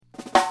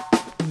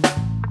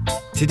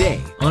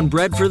Today on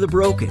Bread for the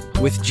Broken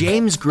with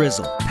James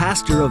Grizzle,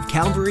 pastor of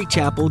Calvary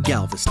Chapel,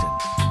 Galveston.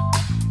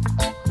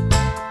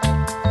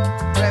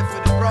 Bread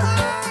for the broken.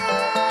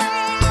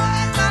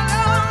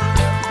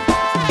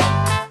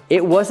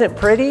 It wasn't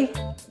pretty,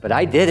 but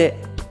I did it.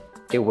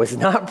 It was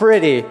not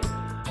pretty,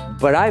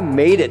 but I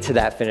made it to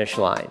that finish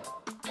line.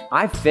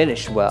 I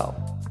finished well.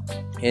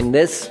 And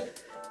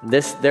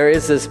there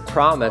is this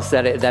promise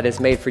that is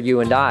made for you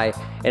and I,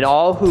 and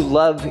all who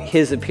love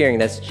his appearing,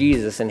 that's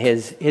Jesus and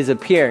his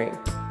appearing.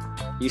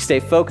 You stay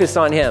focused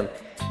on him.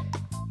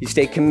 You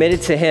stay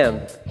committed to him.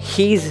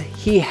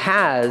 He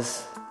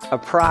has a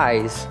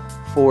prize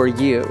for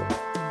you.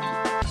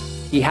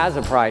 He has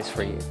a prize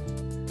for you.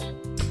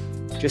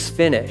 Just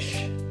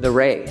finish the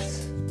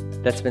race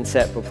that's been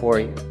set before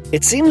you.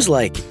 It seems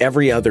like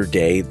every other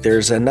day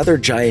there's another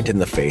giant in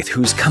the faith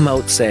who's come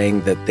out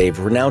saying that they've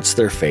renounced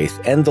their faith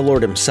and the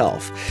Lord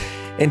himself.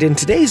 And in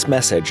today's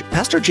message,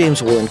 Pastor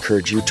James will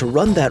encourage you to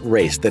run that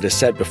race that is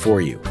set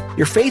before you.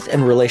 Your faith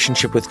and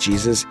relationship with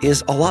Jesus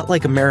is a lot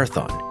like a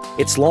marathon.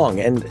 It's long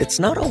and it's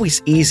not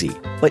always easy,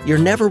 but you're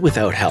never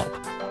without help.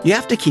 You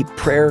have to keep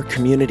prayer,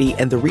 community,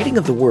 and the reading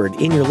of the Word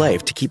in your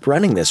life to keep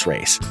running this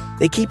race.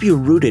 They keep you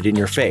rooted in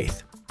your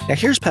faith. Now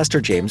here's Pastor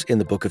James in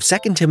the book of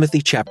 2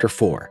 Timothy chapter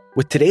 4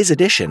 with today's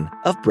edition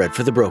of Bread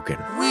for the Broken.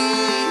 We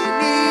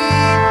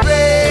need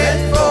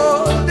bread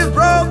for the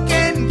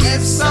broken.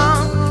 Give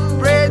some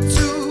bread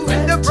to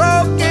the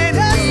broken.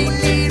 We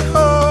need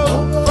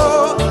hope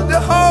for the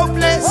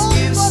hopeless.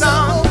 Give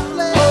some hope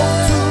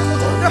to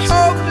the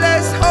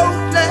hopeless.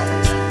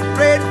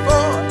 Bread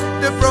for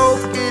the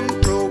broken.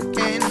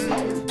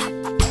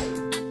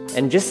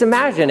 And just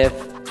imagine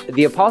if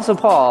the Apostle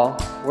Paul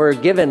were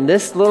given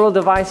this little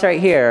device right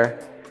here,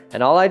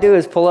 and all I do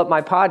is pull up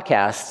my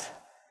podcast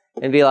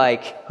and be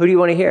like, who do you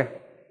want to hear?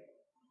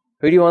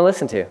 Who do you want to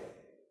listen to?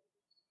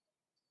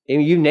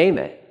 And you name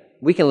it.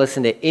 We can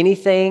listen to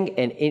anything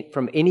and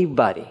from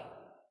anybody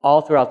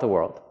all throughout the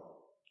world.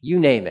 You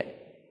name it.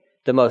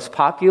 The most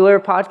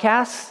popular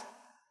podcasts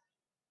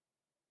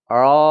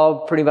are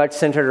all pretty much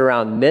centered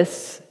around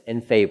myths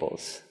and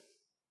fables.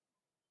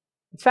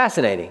 It's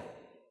fascinating.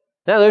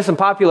 Now, there's some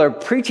popular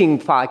preaching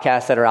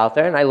podcasts that are out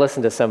there, and I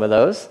listen to some of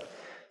those.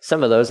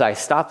 Some of those I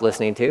stopped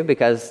listening to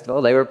because,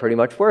 well, they were pretty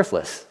much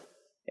worthless.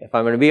 If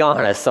I'm going to be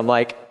honest, I'm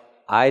like,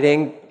 was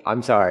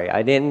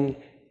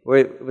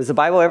the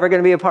Bible ever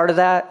going to be a part of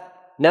that?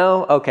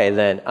 No? Okay,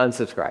 then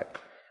unsubscribe.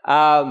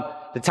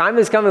 The time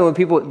is coming when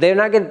people,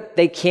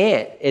 they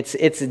can't.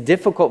 It's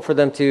difficult for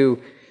them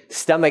to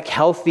stomach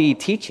healthy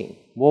teaching.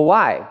 Well,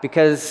 why?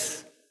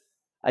 Because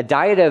a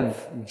diet of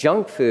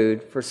junk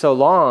food for so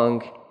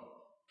long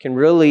can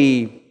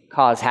really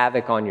cause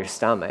havoc on your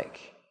stomach.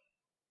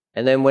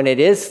 And then when it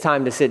is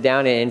time to sit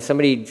down and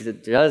somebody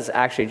does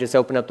actually just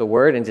open up the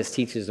Word and just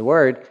teaches the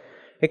Word,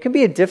 it can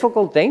be a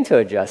difficult thing to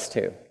adjust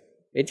to.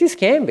 It just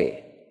can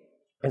be.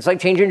 It's like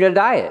changing your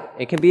diet.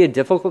 It can be a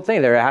difficult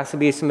thing. There has to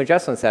be some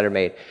adjustments that are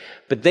made.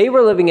 But they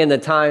were living in the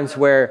times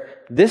where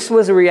this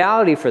was a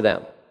reality for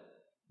them.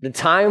 The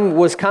time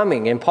was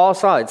coming, and Paul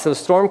saw it. So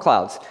storm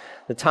clouds.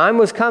 The time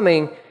was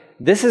coming.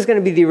 This is going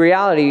to be the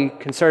reality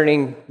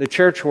concerning the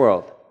church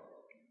world.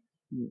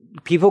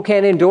 People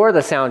can't endure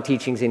the sound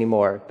teachings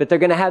anymore, but they're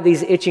going to have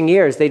these itching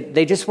ears.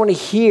 They just want to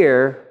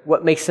hear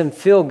what makes them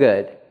feel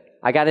good.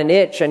 I got an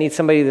itch. I need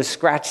somebody to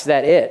scratch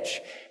that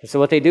itch. And so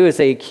what they do is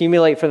they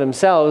accumulate for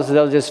themselves.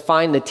 They'll just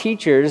find the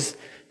teachers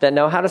that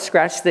know how to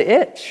scratch the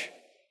itch.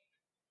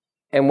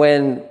 And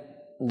when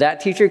that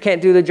teacher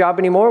can't do the job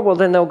anymore, well,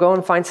 then they'll go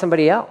and find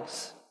somebody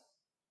else.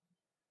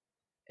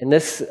 And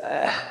this,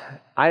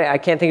 I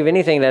can't think of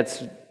anything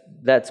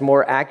that's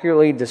more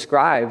accurately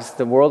describes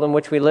the world in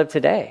which we live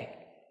today.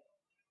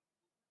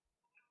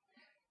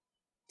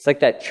 It's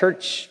like that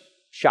church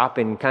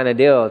shopping kind of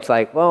deal. It's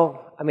like,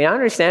 well, I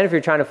understand if you're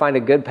trying to find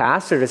a good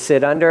pastor to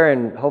sit under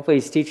and hopefully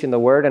he's teaching the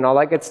Word and all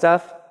that good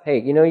stuff.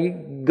 Hey,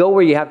 you go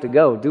where you have to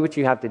go, do what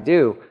you have to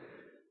do.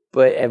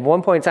 But at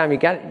one point in time, you're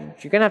going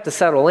to have to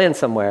settle in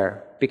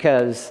somewhere,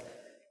 because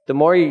the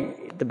more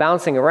the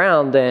bouncing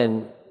around,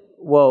 then,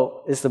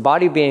 well, is the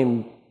body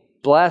being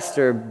blessed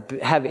or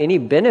have any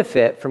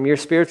benefit from your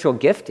spiritual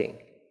gifting?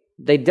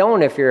 They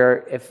don't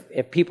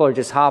if people are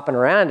just hopping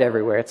around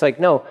everywhere. It's like,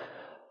 no,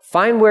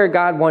 find where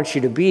God wants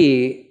you to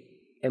be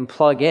and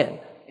plug in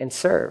and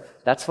serve.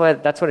 That's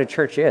what a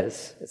church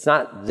is. It's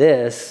not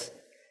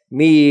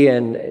me,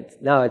 and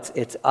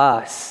it's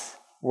us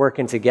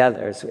working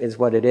together is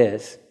what it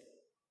is.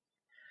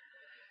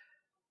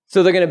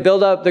 So they're going to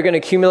build up, they're going to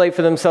accumulate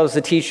for themselves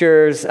the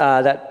teachers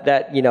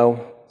that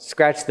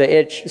scratch the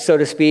itch, so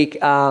to speak.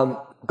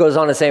 Goes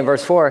on to say in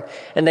verse 4,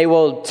 and they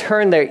will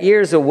turn their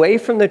ears away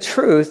from the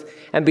truth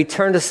and be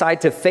turned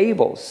aside to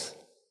fables,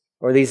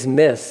 or these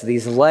myths,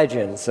 these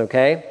legends,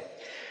 okay?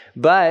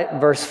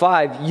 But, verse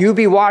 5, you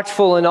be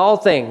watchful in all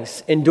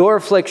things, endure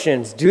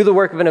afflictions, do the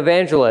work of an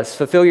evangelist,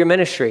 fulfill your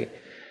ministry.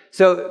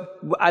 So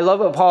I love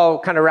what Paul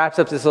kind of wraps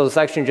up this little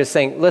section just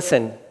saying,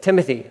 listen,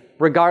 Timothy,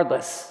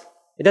 regardless,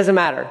 it doesn't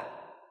matter.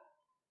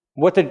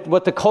 What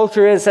the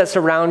culture is that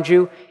surrounds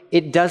you,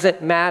 it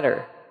doesn't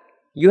matter.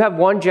 You have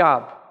one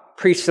job.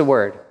 Preach the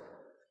word.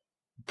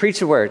 Preach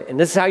the word. And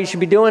this is how you should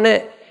be doing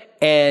it.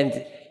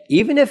 And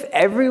even if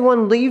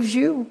everyone leaves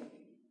you,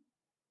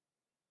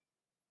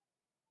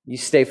 you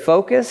stay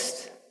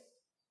focused.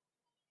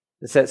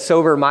 It's that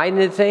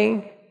sober-minded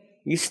thing.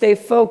 You stay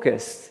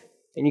focused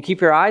and you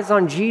keep your eyes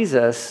on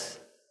Jesus.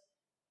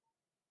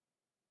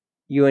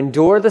 You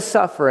endure the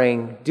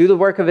suffering, do the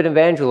work of an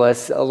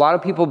evangelist. A lot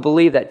of people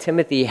believe that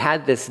Timothy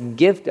had this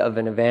gift of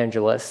an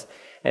evangelist.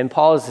 And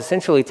Paul is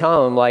essentially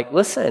telling him, like,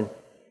 listen,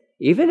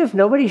 even if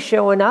nobody's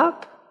showing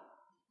up,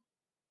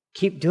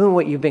 keep doing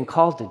what you've been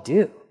called to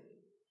do.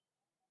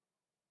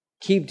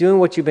 Keep doing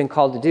what you've been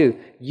called to do.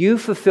 You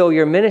fulfill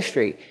your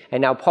ministry.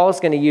 And now Paul's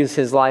going to use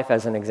his life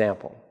as an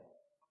example.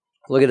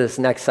 Look at this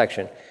next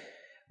section.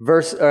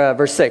 Verse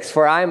 6,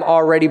 for I am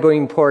already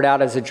being poured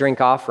out as a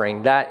drink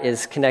offering. That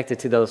is connected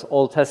to those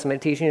Old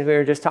Testament teachings we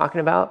were just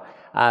talking about.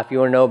 If you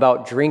want to know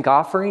about drink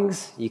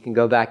offerings, you can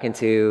go back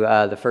into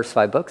the first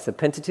 5 books. The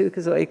Pentateuch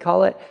is what you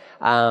call it.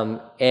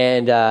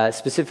 And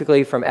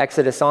specifically from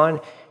Exodus on,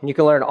 and you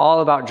can learn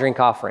all about drink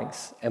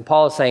offerings. And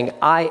Paul is saying,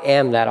 I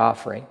am that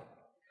offering.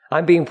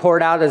 I'm being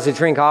poured out as a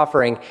drink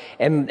offering,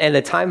 and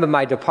the time of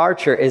my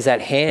departure is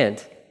at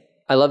hand.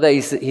 I love that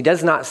he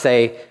does not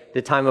say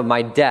the time of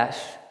my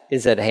death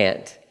is at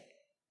hand.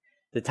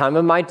 The time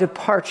of my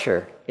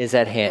departure is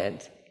at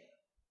hand.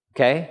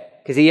 Okay?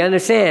 Because he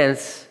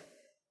understands,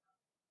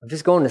 I'm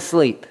just going to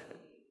sleep.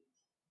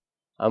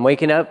 I'm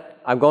waking up,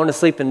 I'm going to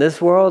sleep in this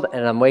world,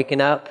 and I'm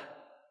waking up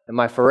in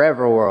my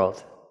forever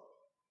world.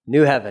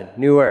 New heaven,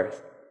 new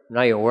earth. I'm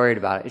not even worried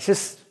about it. I'm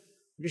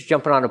just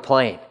jumping on a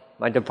plane.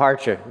 My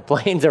departure, the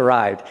plane's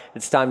arrived.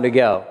 It's time to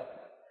go.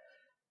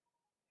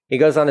 He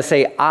goes on to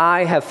say,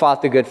 I have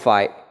fought the good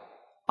fight.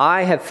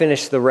 I have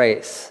finished the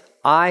race.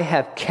 I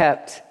have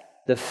kept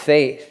the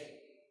faith.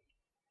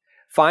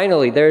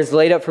 Finally, there is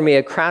laid up for me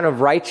a crown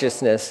of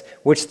righteousness,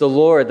 which the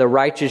Lord, the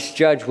righteous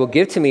judge, will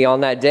give to me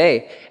on that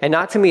day. And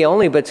not to me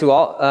only, but to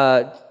all,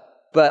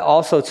 but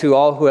also to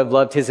all who have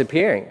loved his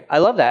appearing. I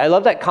love that. I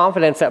love that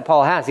confidence that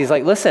Paul has. He's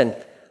like, listen,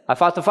 I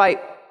fought the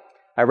fight.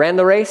 I ran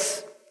the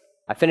race.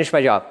 I finished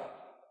my job.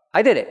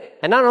 I did it.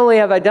 And not only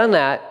have I done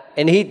that,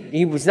 and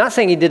he was not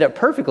saying he did it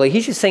perfectly,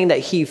 he's just saying that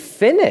he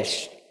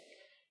finished.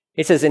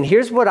 He says, and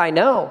here's what I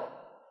know.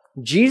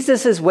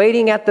 Jesus is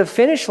waiting at the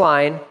finish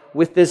line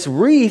with this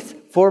wreath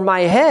for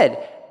my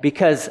head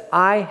because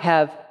I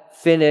have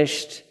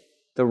finished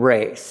the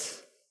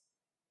race.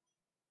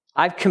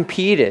 I've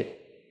competed.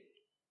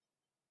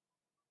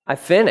 I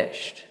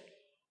finished.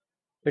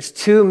 There's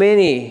too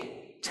many,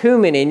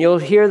 and you'll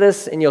hear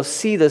this and you'll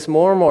see this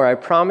more and more. I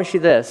promise you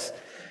this.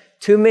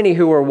 Too many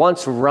who were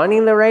once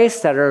running the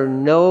race that are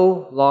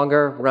no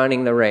longer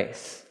running the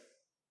race.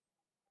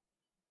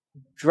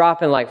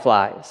 Dropping like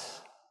flies.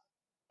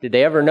 Did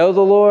they ever know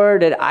the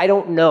Lord? I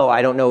don't know.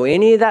 I don't know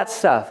any of that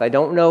stuff. I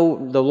don't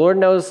know. The Lord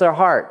knows their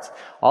hearts.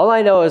 All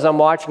I know is I'm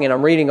watching and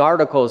I'm reading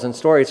articles and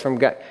stories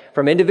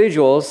from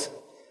individuals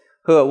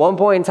who at one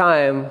point in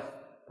time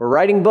were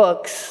writing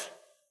books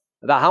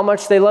about how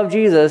much they love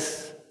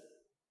Jesus.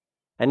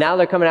 And now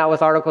they're coming out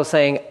with articles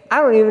saying,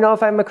 I don't even know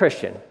if I'm a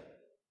Christian.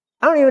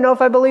 I don't even know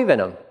if I believe in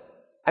him.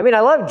 I mean, I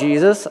love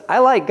Jesus. I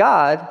like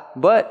God,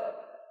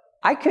 but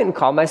I couldn't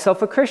call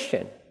myself a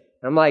Christian.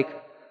 And I'm like,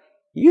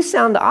 you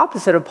sound the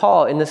opposite of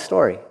Paul in this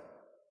story.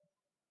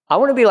 I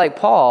want to be like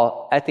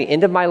Paul at the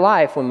end of my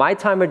life when my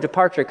time of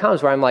departure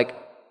comes where I'm like,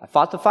 I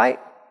fought the fight.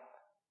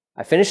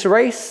 I finished the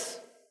race.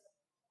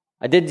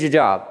 I did your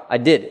job. I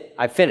did it.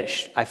 I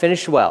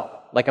finished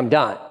well. Like I'm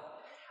done.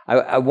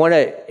 I want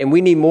to, and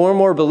we need more and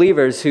more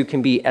believers who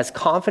can be as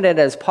confident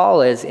as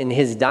Paul is in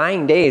his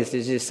dying days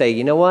to just say,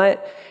 you know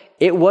what?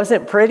 It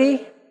wasn't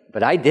pretty,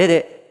 but I did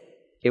it.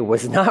 It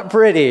was not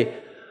pretty,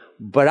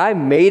 but I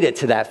made it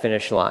to that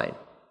finish line.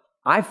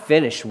 I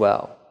finished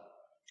well.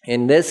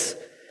 And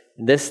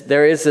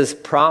there is this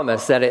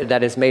promise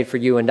that is made for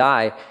you and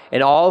I,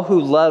 and all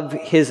who love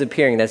his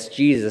appearing, that's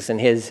Jesus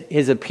and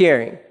his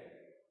appearing.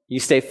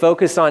 You stay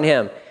focused on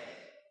him.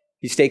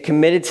 You stay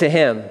committed to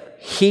him.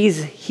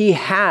 He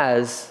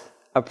has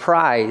a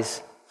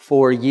prize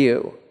for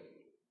you.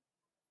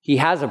 He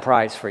has a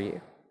prize for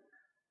you.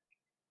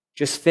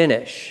 Just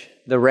finish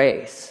the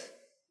race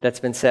that's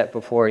been set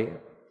before you.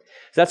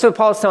 So that's what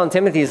Paul's telling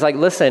Timothy. He's like,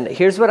 listen,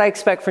 here's what I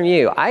expect from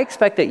you. I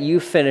expect that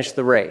you finish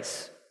the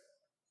race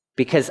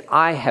because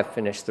I have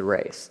finished the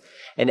race.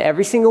 And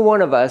every single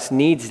one of us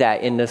needs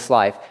that in this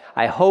life.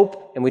 I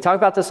hope, and we talk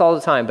about this all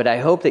the time, but I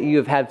hope that you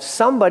have had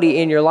somebody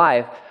in your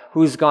life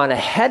who's gone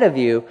ahead of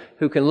you,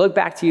 who can look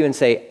back to you and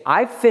say,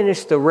 I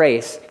finished the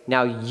race,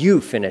 now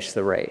you finish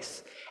the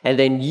race. And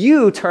then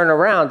you turn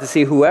around to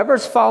see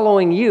whoever's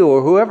following you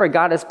or whoever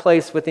God has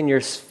placed within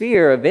your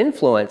sphere of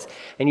influence,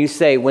 and you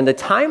say, when the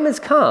time has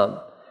come,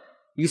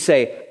 you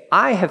say,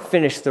 I have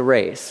finished the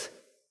race,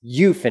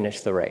 you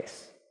finish the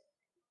race.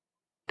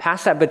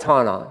 Pass that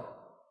baton on.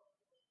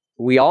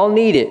 We all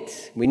need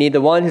it. We need the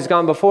one who's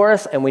gone before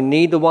us, and we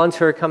need the ones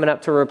who are coming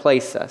up to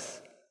replace us.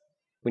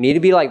 We need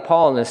to be like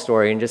Paul in this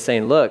story and just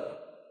saying, look,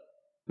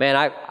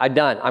 Man, I'm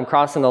done. I'm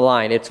crossing the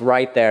line. It's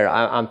right there.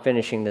 I'm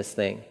finishing this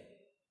thing.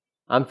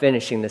 I'm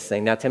finishing this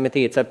thing. Now,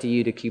 Timothy, it's up to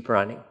you to keep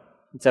running.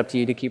 It's up to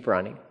you to keep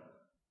running.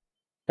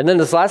 And then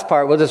this last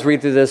part, we'll just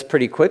read through this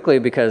pretty quickly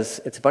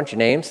because it's a bunch of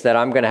names that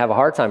I'm going to have a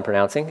hard time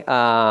pronouncing.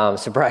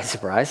 Surprise,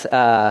 surprise.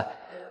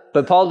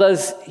 But Paul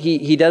does,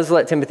 he does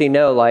let Timothy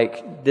know,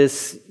 like,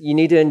 this, you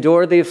need to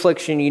endure the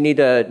affliction. You need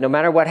to, no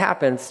matter what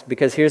happens,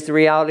 because here's the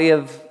reality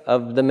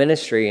of the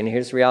ministry, and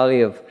here's the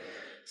reality of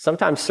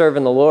sometimes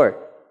serving the Lord.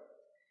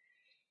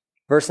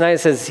 Verse 9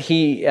 says,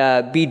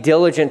 be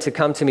diligent to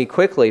come to me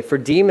quickly, for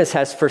Demas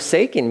has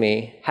forsaken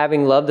me,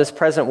 having loved this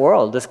present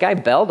world. This guy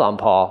bailed on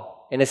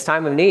Paul in his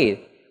time of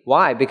need.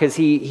 Why? Because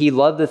he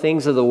loved the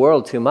things of the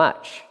world too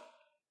much.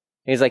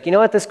 And he's like, you know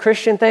what, this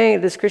Christian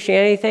thing, this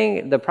Christianity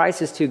thing, the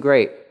price is too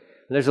great.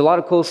 And there's a lot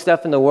of cool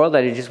stuff in the world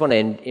that I just want to,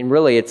 and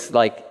really it's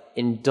like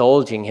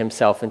indulging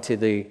himself into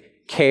the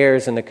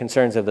cares and the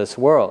concerns of this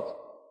world.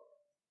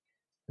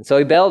 And so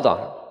he bailed on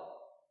him,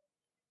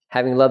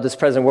 having loved this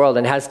present world,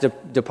 and has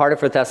departed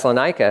for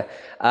Thessalonica,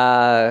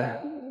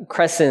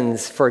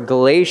 Crescens for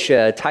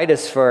Galatia,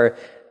 Titus for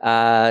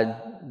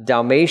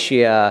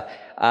Dalmatia.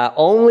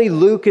 Only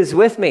Luke is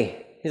with me.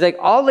 He's like,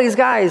 all these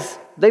guys,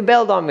 they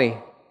bailed on me.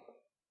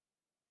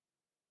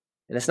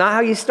 And it's not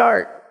how you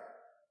start.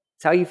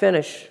 It's how you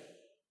finish.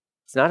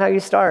 It's not how you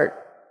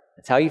start.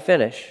 It's how you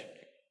finish.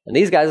 And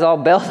these guys all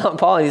bailed on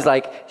Paul. And he's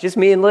like, just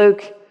me and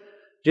Luke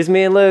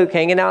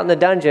hanging out in the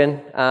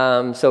dungeon.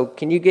 So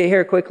can you get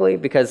here quickly?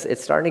 Because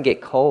it's starting to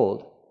get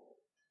cold.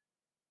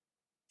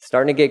 It's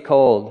starting to get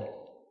cold.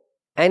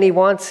 And he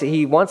wants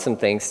some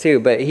things too.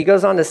 But he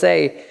goes on to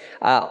say,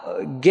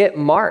 get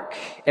Mark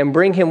and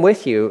bring him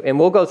with you. And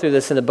we'll go through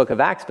this in the book of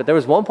Acts. But there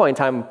was one point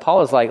in time Paul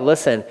was like,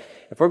 listen,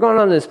 if we're going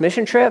on this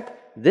mission trip,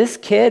 this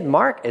kid,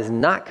 Mark, is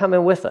not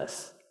coming with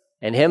us.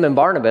 And him and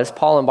Barnabas,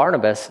 Paul and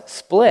Barnabas,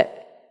 split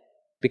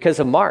because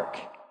of Mark.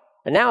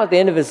 And now at the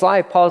end of his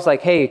life, Paul's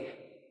like, hey,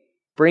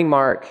 bring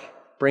Mark.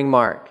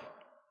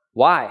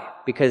 Why?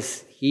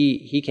 Because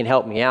he can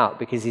help me out,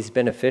 because he's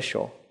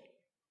beneficial.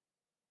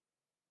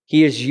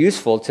 He is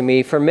useful to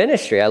me for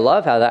ministry. I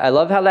love how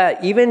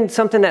that even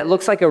something that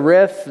looks like a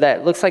rift,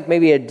 that looks like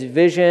maybe a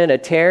division, a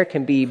tear,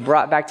 can be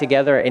brought back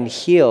together and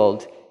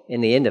healed in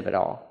the end of it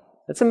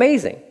all. That's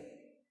amazing.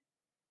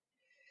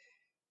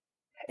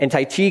 And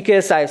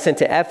Tychicus I have sent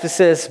to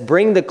Ephesus.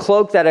 Bring the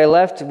cloak that I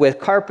left with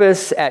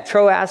Carpus at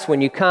Troas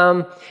when you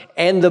come,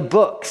 and the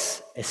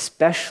books,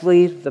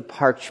 especially the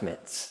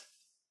parchments.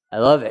 I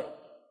love it.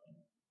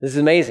 This is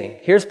amazing.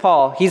 Here's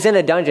Paul. He's in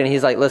a dungeon.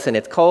 He's like, listen,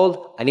 it's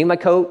cold. I need my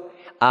coat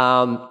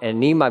and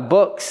need my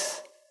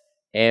books.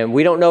 And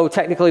we don't know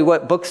technically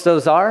what books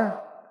those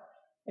are.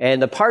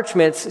 And the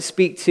parchments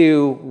speak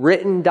to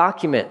written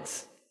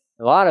documents.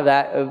 A lot of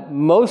that,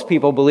 most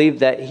people believe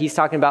that he's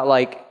talking about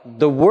like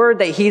the word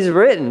that he's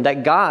written,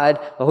 that God,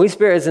 the Holy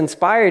Spirit has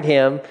inspired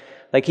him.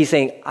 Like he's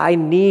saying, I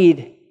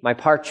need my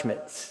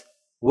parchments.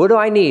 What do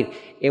I need?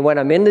 And when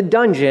I'm in the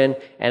dungeon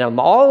and I'm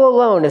all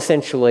alone,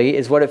 essentially,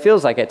 is what it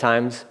feels like at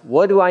times.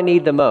 What do I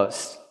need the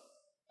most?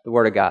 The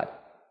Word of God.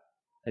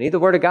 I need the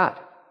Word of God.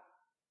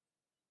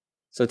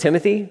 So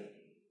Timothy,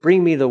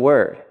 bring me the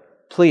Word.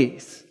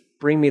 Please,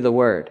 bring me the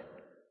Word.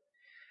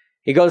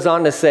 He goes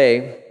on to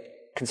say,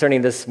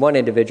 concerning this one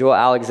individual,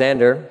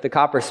 Alexander, the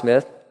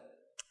coppersmith,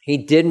 he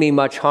did me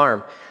much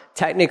harm.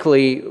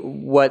 Technically,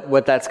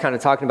 what that's kind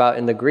of talking about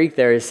in the Greek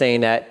there is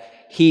saying that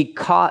he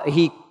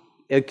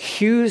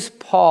accused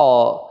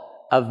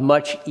Paul of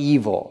much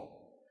evil.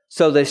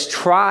 So this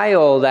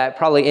trial that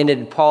probably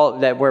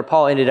where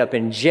Paul ended up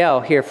in jail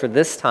here for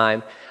this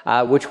time,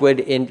 which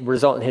would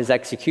result in his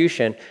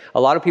execution. A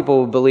lot of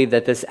people would believe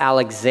that this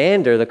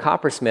Alexander, the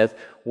coppersmith,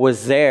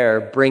 was there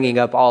bringing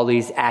up all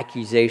these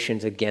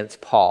accusations against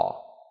Paul.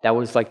 That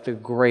was like the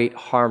great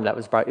harm that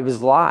was brought. It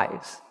was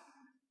lies.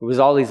 It was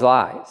all these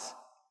lies.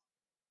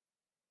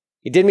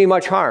 He did me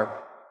much harm.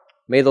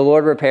 May the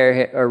Lord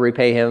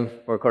repay him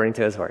according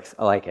to his works.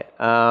 I like it.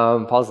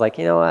 Paul's like,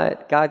 you know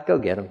what? God, go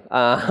get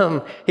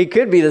him. He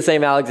could be the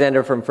same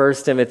Alexander from 1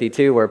 Timothy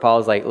 2, where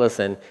Paul's like,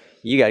 listen,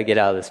 you got to get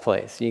out of this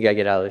place. You got to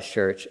get out of this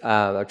church.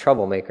 A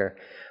troublemaker.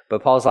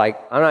 But Paul's like,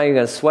 I'm not even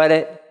going to sweat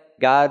it.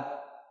 God,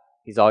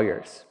 he's all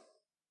yours.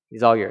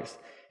 He's all yours.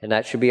 And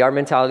that should be our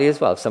mentality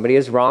as well. If somebody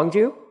has wronged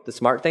you, the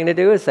smart thing to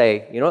do is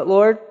say, you know what,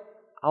 Lord?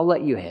 I'll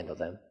let you handle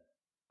them.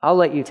 I'll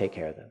let you take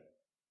care of them.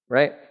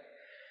 Right?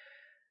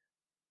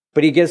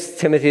 But he gives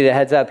Timothy the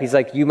heads up. He's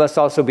like, you must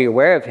also be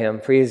aware of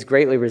him, for he has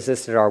greatly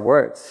resisted our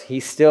words.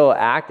 He's still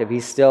active.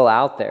 He's still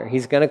out there.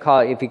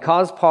 If he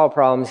caused Paul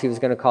problems, he was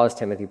going to cause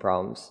Timothy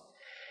problems.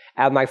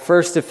 At my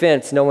first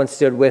offense, no one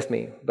stood with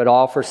me, but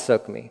all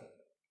forsook me.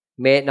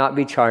 May it not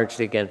be charged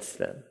against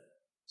them.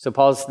 So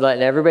Paul's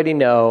letting everybody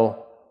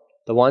know,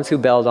 the ones who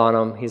bailed on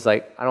him, he's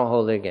like, I don't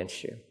hold it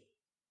against you.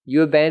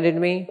 You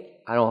abandoned me,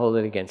 I don't hold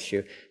it against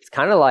you. It's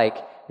kind of like,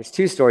 there's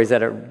two stories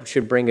that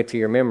should bring it to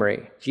your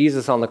memory.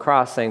 Jesus on the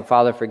cross saying,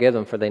 Father, forgive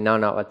them, for they know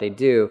not what they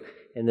do.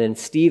 And then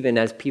Stephen,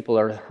 as people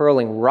are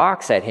hurling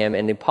rocks at him,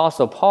 and the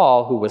Apostle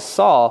Paul, who was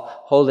Saul,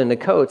 holding the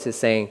coats, is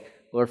saying,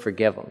 Lord,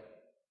 forgive them.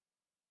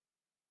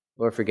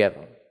 Lord, forgive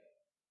them.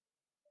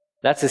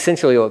 That's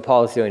essentially what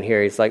Paul is doing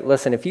here. He's like,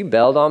 listen, if you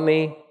bailed on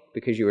me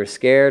because you were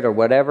scared or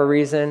whatever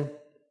reason,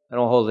 I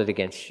don't hold it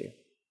against you.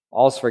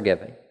 All's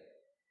forgiven.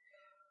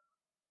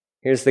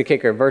 Here's the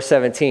kicker, verse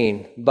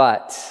 17.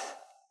 But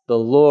the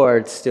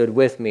Lord stood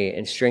with me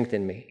and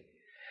strengthened me,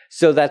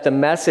 so that the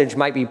message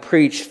might be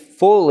preached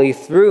fully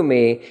through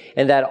me,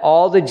 and that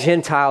all the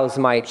Gentiles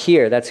might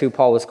hear. That's who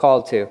Paul was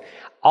called to.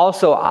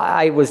 Also,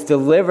 I was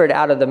delivered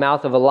out of the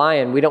mouth of a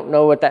lion. We don't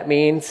know what that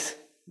means.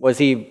 Was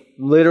he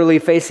literally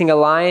facing a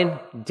lion?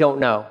 Don't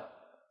know.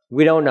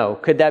 We don't know.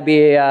 Could that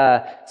be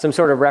some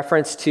sort of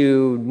reference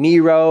to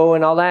Nero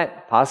and all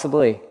that?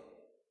 Possibly.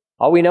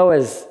 All we know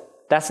is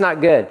that's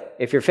not good.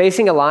 If you're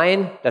facing a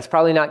lion, that's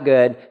probably not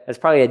good. That's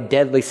probably a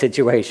deadly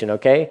situation,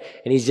 okay?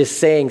 And he's just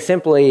saying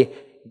simply,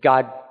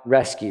 God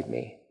rescued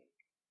me.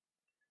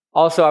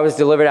 Also, I was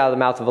delivered out of the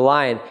mouth of a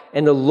lion,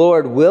 and the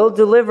Lord will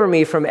deliver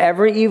me from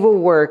every evil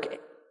work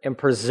and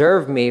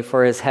preserve me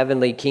for his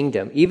heavenly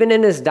kingdom. Even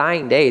in his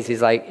dying days,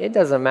 he's like, it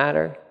doesn't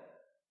matter.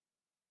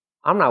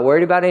 I'm not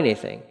worried about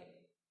anything.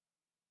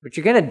 But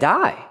you're going to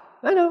die.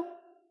 I know.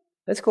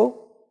 That's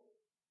cool.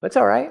 That's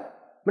all right.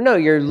 But no,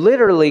 you're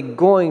literally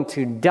going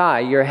to die.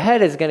 Your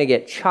head is going to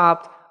get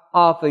chopped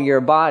off of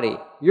your body.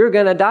 You're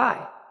going to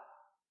die.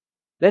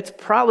 That's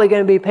probably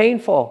going to be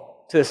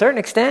painful to a certain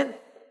extent.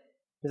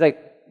 He's like,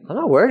 I'm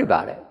not worried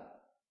about it.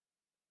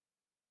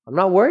 I'm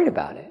not worried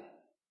about it.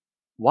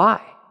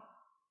 Why?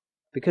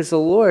 Because the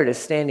Lord is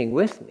standing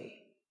with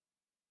me.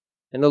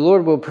 And the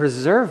Lord will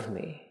preserve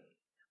me.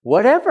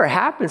 Whatever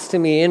happens to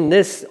me on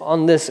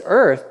this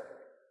earth,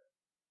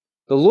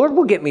 the Lord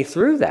will get me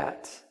through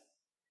that.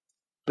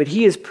 But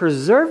he is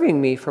preserving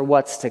me for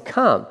what's to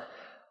come.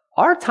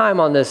 Our time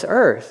on this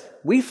earth,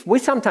 we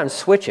sometimes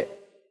switch it,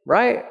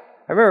 right?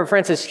 I remember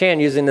Francis Chan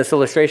using this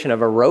illustration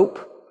of a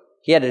rope.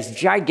 He had this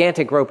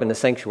gigantic rope in the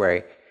sanctuary.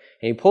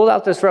 And he pulled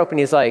out this rope and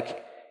he's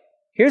like,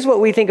 here's what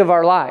we think of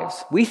our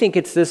lives. We think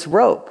it's this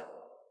rope.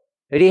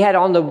 But he had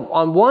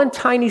on one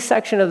tiny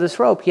section of this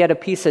rope, he had a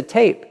piece of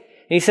tape.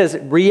 And he says,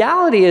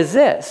 reality is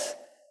this.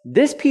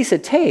 This piece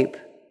of tape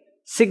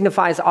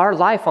signifies our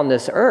life on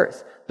this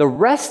earth. The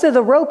rest of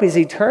the rope is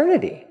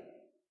eternity.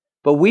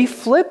 But we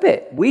flip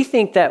it. We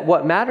think that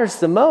what matters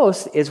the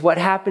most is what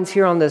happens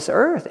here on this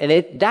earth.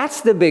 And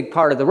that's the big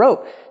part of the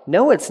rope.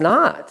 No, it's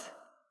not.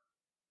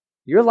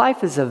 Your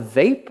life is a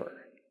vapor.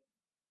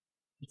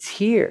 It's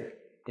here.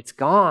 It's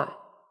gone.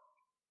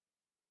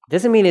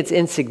 Doesn't mean it's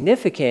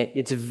insignificant.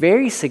 It's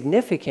very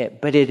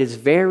significant, but it is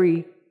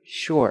very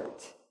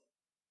short.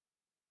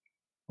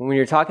 When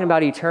you're talking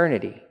about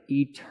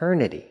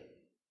eternity,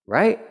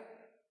 right?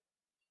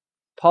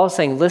 Paul's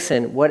saying,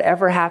 listen,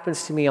 whatever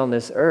happens to me on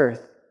this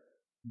earth,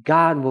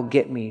 God will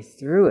get me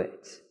through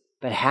it.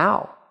 But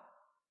how?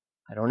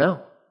 I don't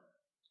know.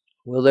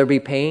 Will there be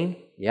pain?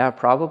 Yeah,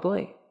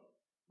 probably.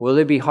 Will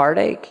there be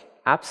heartache?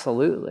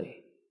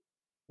 Absolutely.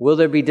 Will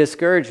there be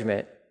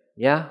discouragement?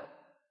 Yeah,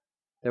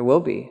 there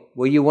will be.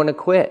 Will you want to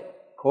quit?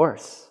 Of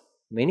course,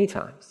 many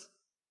times.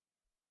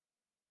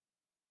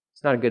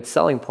 It's not a good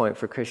selling point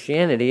for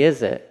Christianity,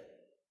 is it?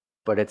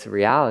 But it's a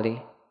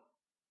reality.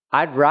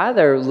 I'd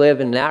rather live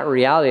in that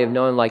reality of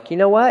knowing, like, you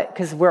know what?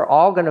 Because we're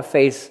all going to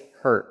face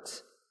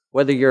hurt.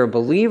 Whether you're a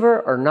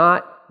believer or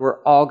not,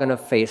 we're all going to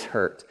face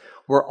hurt.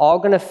 We're all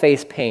going to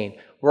face pain.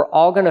 We're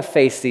all going to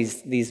face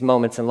these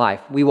moments in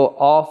life. We will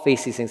all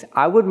face these things.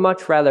 I would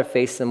much rather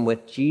face them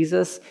with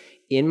Jesus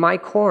in my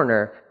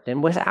corner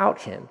than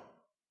without him.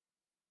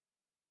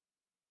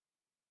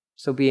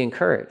 So be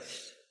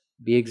encouraged.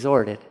 Be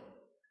exhorted.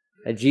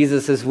 That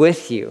Jesus is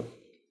with you.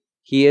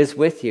 He is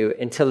with you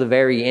until the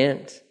very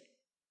end.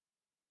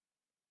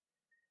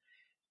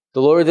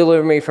 The Lord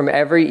deliver me from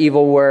every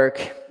evil work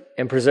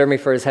and preserve me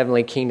for his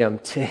heavenly kingdom.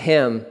 To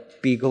him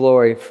be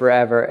glory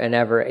forever and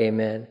ever.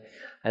 Amen.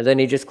 And then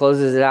he just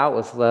closes it out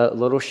with a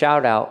little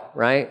shout out,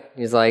 right?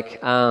 He's like,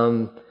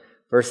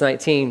 verse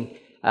 19,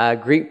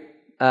 greet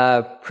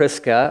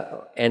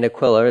Prisca and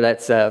Aquila.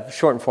 That's a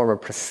shortened form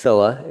of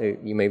Priscilla.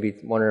 You may be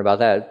wondering about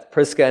that.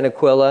 Prisca and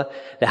Aquila,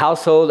 the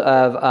household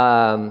of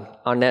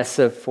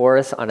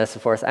Onesiphorus.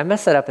 I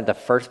messed that up in the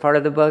first part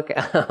of the book.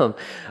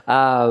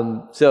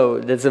 So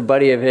that's a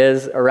buddy of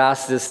his.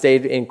 Erastus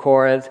stayed in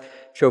Corinth.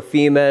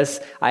 Trophimus,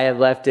 I have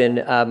left in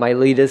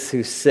Miletus,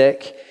 who's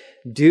sick.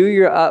 Do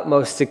your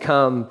utmost to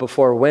come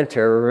before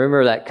winter.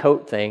 Remember that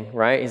coat thing,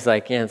 right? He's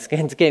like, yeah, it's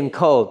getting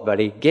cold,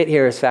 buddy. Get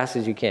here as fast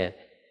as you can.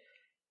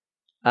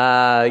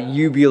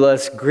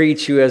 Eubulus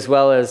greets you, as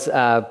well as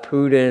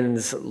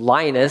Pudens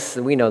Linus.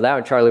 We know that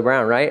one, Charlie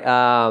Brown,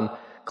 right?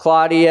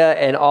 Claudia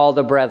and all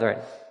the brethren.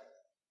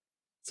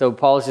 So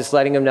Paul's just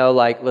letting them know,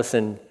 like,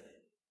 listen,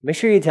 make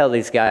sure you tell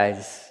these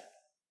guys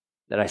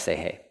that I say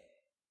hey.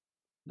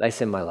 I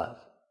send my love.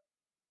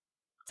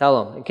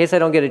 Tell them, in case I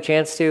don't get a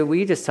chance to, will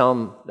you just tell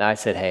them that I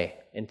said hey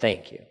and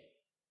thank you.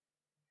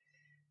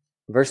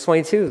 Verse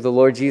 22, the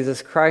Lord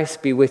Jesus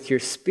Christ be with your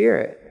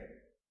spirit.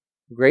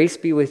 Grace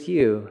be with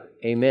you.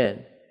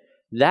 Amen.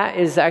 That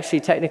is actually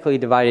technically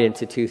divided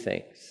into two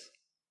things.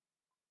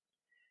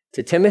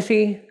 To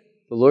Timothy,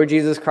 the Lord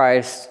Jesus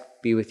Christ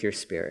be with your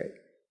spirit.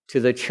 To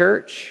the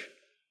church,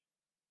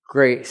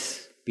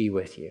 grace be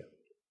with you.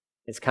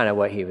 It's kind of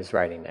what he was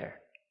writing there.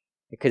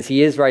 Because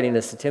he is writing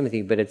this to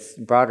Timothy, but it's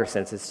broader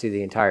sense, it's to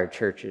the entire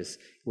churches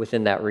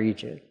within that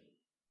region.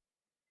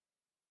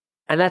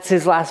 And that's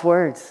his last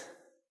words.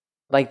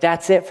 Like,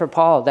 that's it for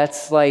Paul.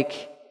 That's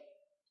like,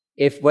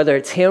 whether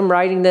it's him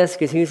writing this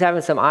because he was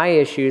having some eye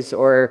issues,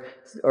 or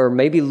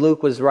maybe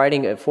Luke was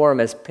writing it for him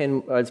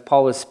as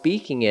Paul was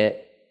speaking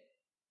it,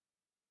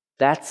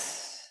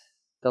 that's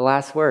the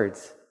last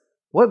words.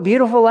 What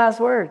beautiful last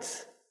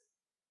words.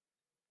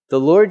 The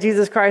Lord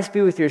Jesus Christ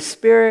be with your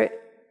spirit,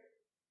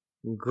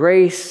 and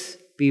grace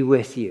be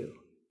with you.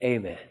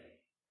 Amen.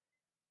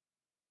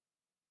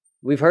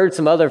 We've heard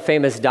some other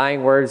famous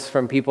dying words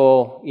from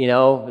people,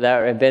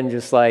 that have been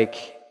just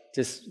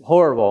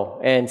horrible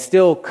and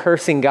still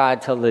cursing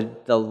God till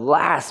the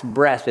last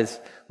breath is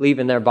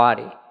leaving their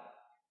body.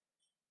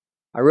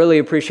 I really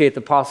appreciate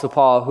the Apostle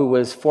Paul, who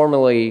was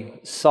formerly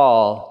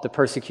Saul, the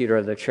persecutor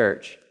of the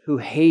church, who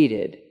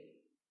hated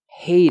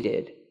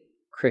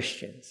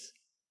Christians.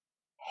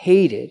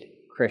 Hated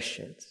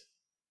Christians.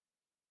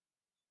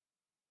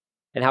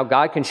 And how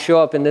God can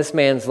show up in this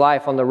man's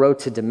life on the road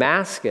to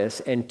Damascus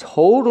and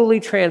totally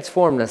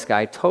transform this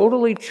guy,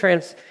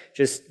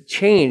 just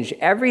change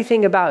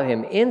everything about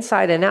him,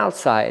 inside and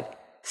outside.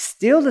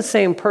 Still the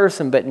same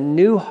person, but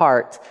new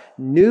heart,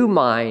 new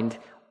mind,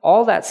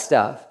 all that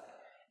stuff.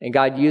 And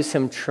God used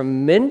him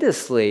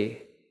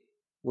tremendously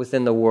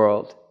within the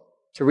world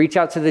to reach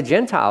out to the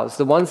Gentiles,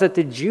 the ones that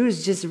the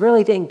Jews just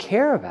really didn't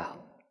care about.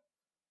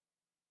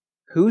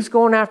 Who's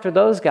going after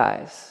those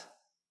guys?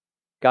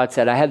 God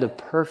said, I had the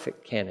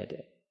perfect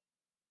candidate.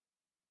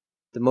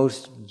 The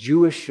most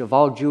Jewish of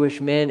all Jewish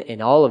men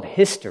in all of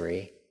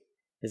history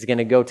is going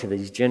to go to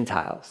these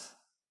Gentiles.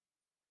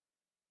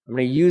 I'm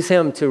going to use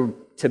him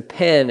to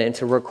pen and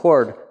to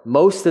record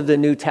most of the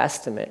New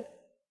Testament.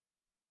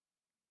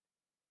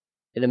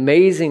 An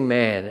amazing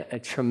man, a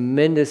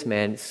tremendous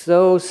man,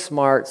 so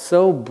smart,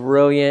 so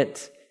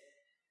brilliant.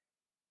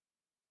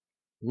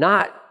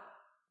 Not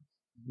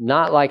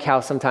like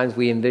how sometimes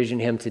we envision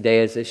him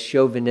today as a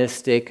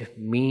chauvinistic,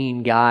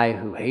 mean guy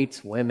who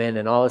hates women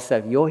and all this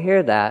stuff. You'll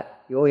hear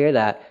that.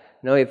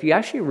 No, if you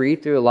actually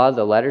read through a lot of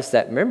the letters,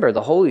 remember,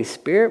 the Holy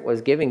Spirit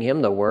was giving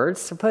him the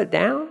words to put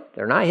down.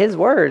 They're not his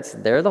words.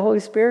 They're the Holy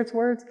Spirit's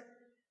words.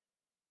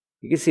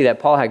 You can see that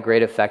Paul had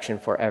great affection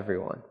for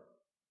everyone.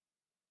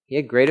 He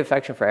had great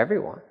affection for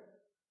everyone.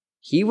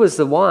 He was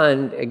the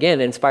one,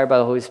 again, inspired by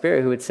the Holy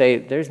Spirit, who would say,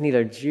 there's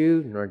neither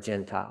Jew nor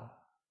Gentile,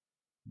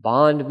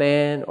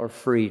 bondman or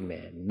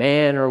freedman,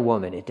 man or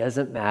woman. It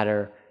doesn't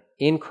matter.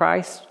 In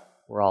Christ,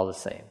 we're all the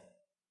same.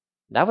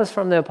 That was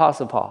from the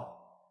Apostle Paul.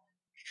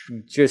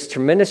 Just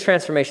tremendous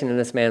transformation in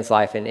this man's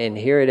life. And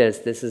here it is.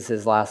 This is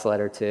his last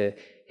letter to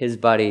his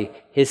buddy,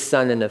 his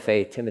son in the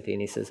faith, Timothy. And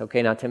he says,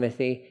 okay, now,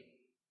 Timothy,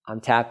 I'm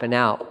tapping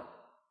out.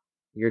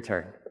 Your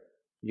turn.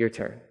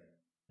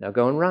 Now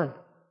go and run.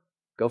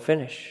 Go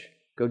finish.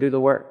 Go do the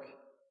work.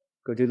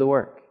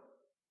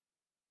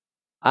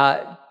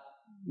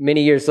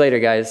 Many years later,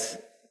 guys,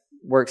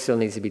 work still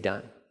needs to be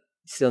done.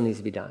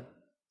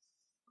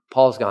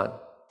 Paul's gone.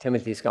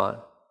 Timothy's gone.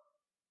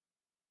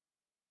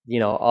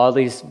 All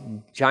these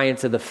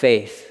giants of the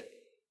faith,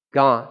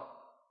 gone.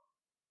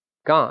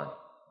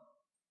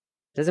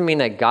 Doesn't mean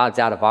that God's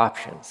out of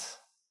options.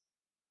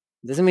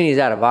 Doesn't mean he's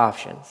out of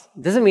options.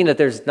 Doesn't mean that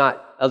there's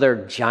not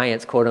other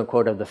giants, quote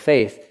unquote, of the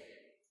faith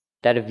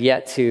that have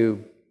yet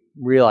to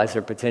realize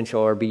their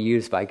potential or be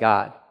used by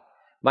God.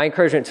 My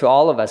encouragement to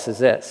all of us is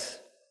this.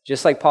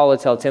 Just like Paul would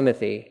tell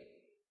Timothy,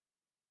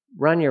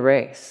 run your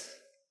race.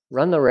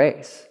 Run the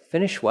race.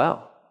 Finish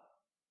well.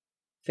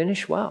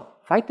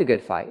 Fight the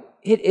good fight.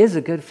 It is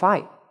a good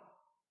fight.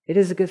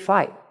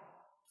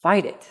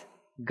 Fight it.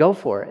 Go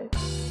for it.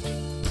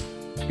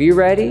 Be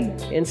ready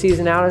in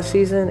season, out of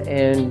season,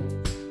 and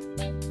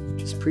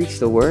just preach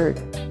the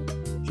word.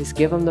 Just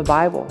give them the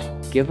Bible.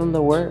 Give them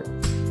the word.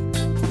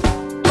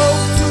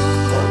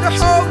 The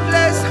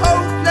hopeless,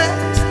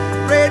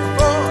 pray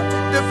for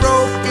the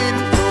broken.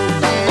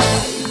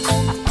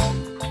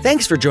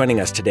 Thanks for joining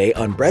us today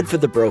on Bread for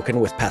the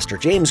Broken with Pastor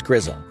James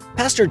Grizzle.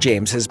 Pastor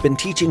James has been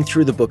teaching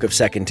through the book of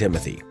 2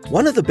 Timothy.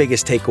 One of the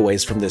biggest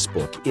takeaways from this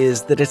book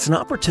is that it's an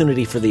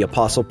opportunity for the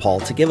Apostle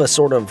Paul to give a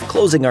sort of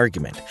closing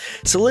argument,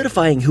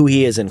 solidifying who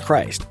he is in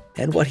Christ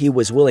and what he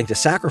was willing to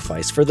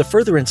sacrifice for the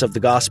furtherance of the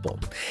gospel.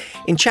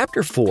 In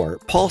chapter 4,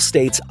 Paul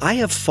states, I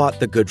have fought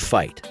the good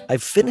fight.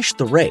 I've finished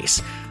the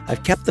race.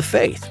 I've kept the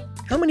faith.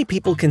 How many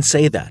people can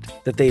say that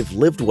they've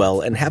lived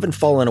well and haven't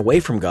fallen away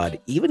from God,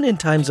 even in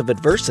times of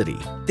adversity?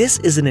 This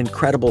is an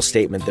incredible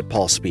statement that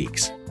Paul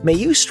speaks. May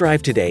you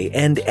strive today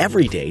and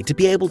every day to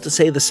be able to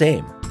say the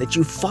same, that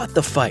you fought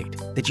the fight,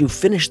 that you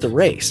finished the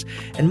race,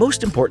 and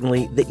most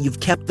importantly, that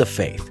you've kept the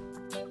faith.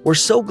 We're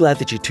so glad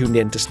that you tuned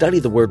in to study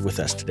the Word with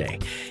us today.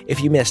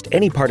 If you missed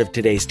any part of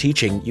today's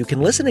teaching, you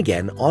can listen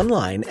again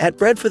online at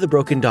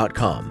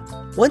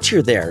breadforthebroken.com. Once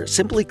you're there,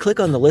 simply click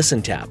on the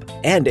Listen tab.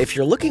 And if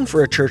you're looking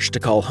for a church to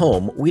call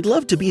home, we'd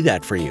love to be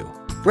that for you.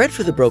 Bread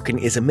for the Broken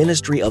is a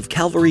ministry of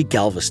Calvary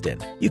Galveston.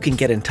 You can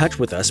get in touch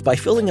with us by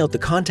filling out the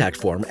contact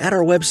form at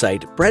our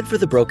website,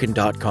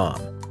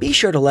 breadforthebroken.com. Be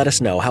sure to let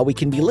us know how we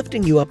can be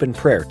lifting you up in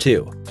prayer,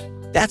 too.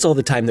 That's all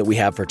the time that we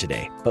have for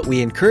today, but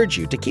we encourage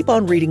you to keep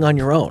on reading on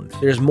your own.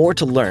 There's more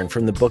to learn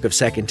from the book of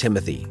 2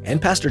 Timothy, and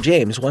Pastor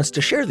James wants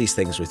to share these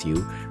things with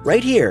you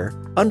right here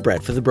on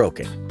Bread for the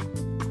Broken.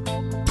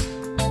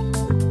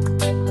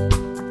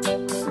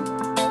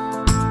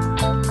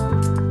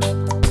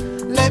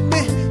 Let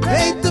me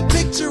paint the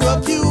picture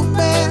of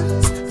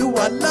humans who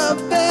I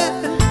love